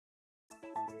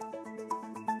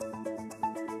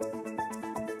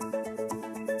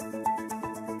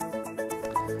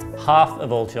half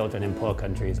of all children in poor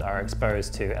countries are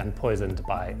exposed to and poisoned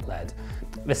by lead.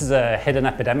 This is a hidden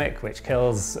epidemic which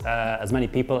kills as many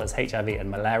people as HIV and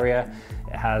malaria.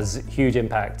 It has huge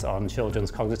impact on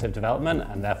children's cognitive development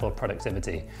and therefore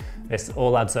productivity. This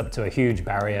all adds up to a huge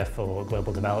barrier for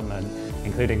global development,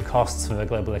 including costs for the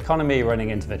global economy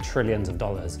running into the trillions of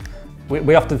dollars.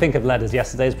 We often think of lead as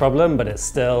yesterday's problem, but it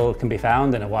still can be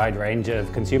found in a wide range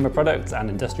of consumer products and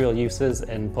industrial uses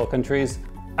in poor countries.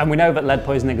 And we know that lead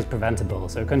poisoning is preventable,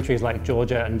 so countries like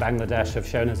Georgia and Bangladesh have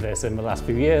shown us this in the last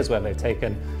few years, where they've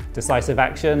taken decisive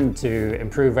action to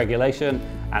improve regulation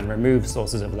and remove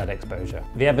sources of lead exposure.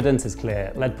 The evidence is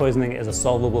clear. Lead poisoning is a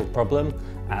solvable problem,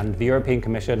 and the European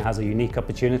Commission has a unique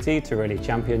opportunity to really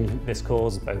champion this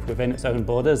cause both within its own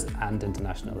borders and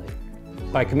internationally.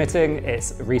 By committing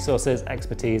its resources,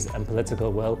 expertise and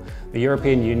political will, the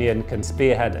European Union can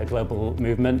spearhead a global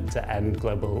movement to end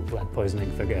global lead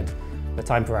poisoning for good. The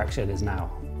time for action is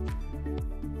now.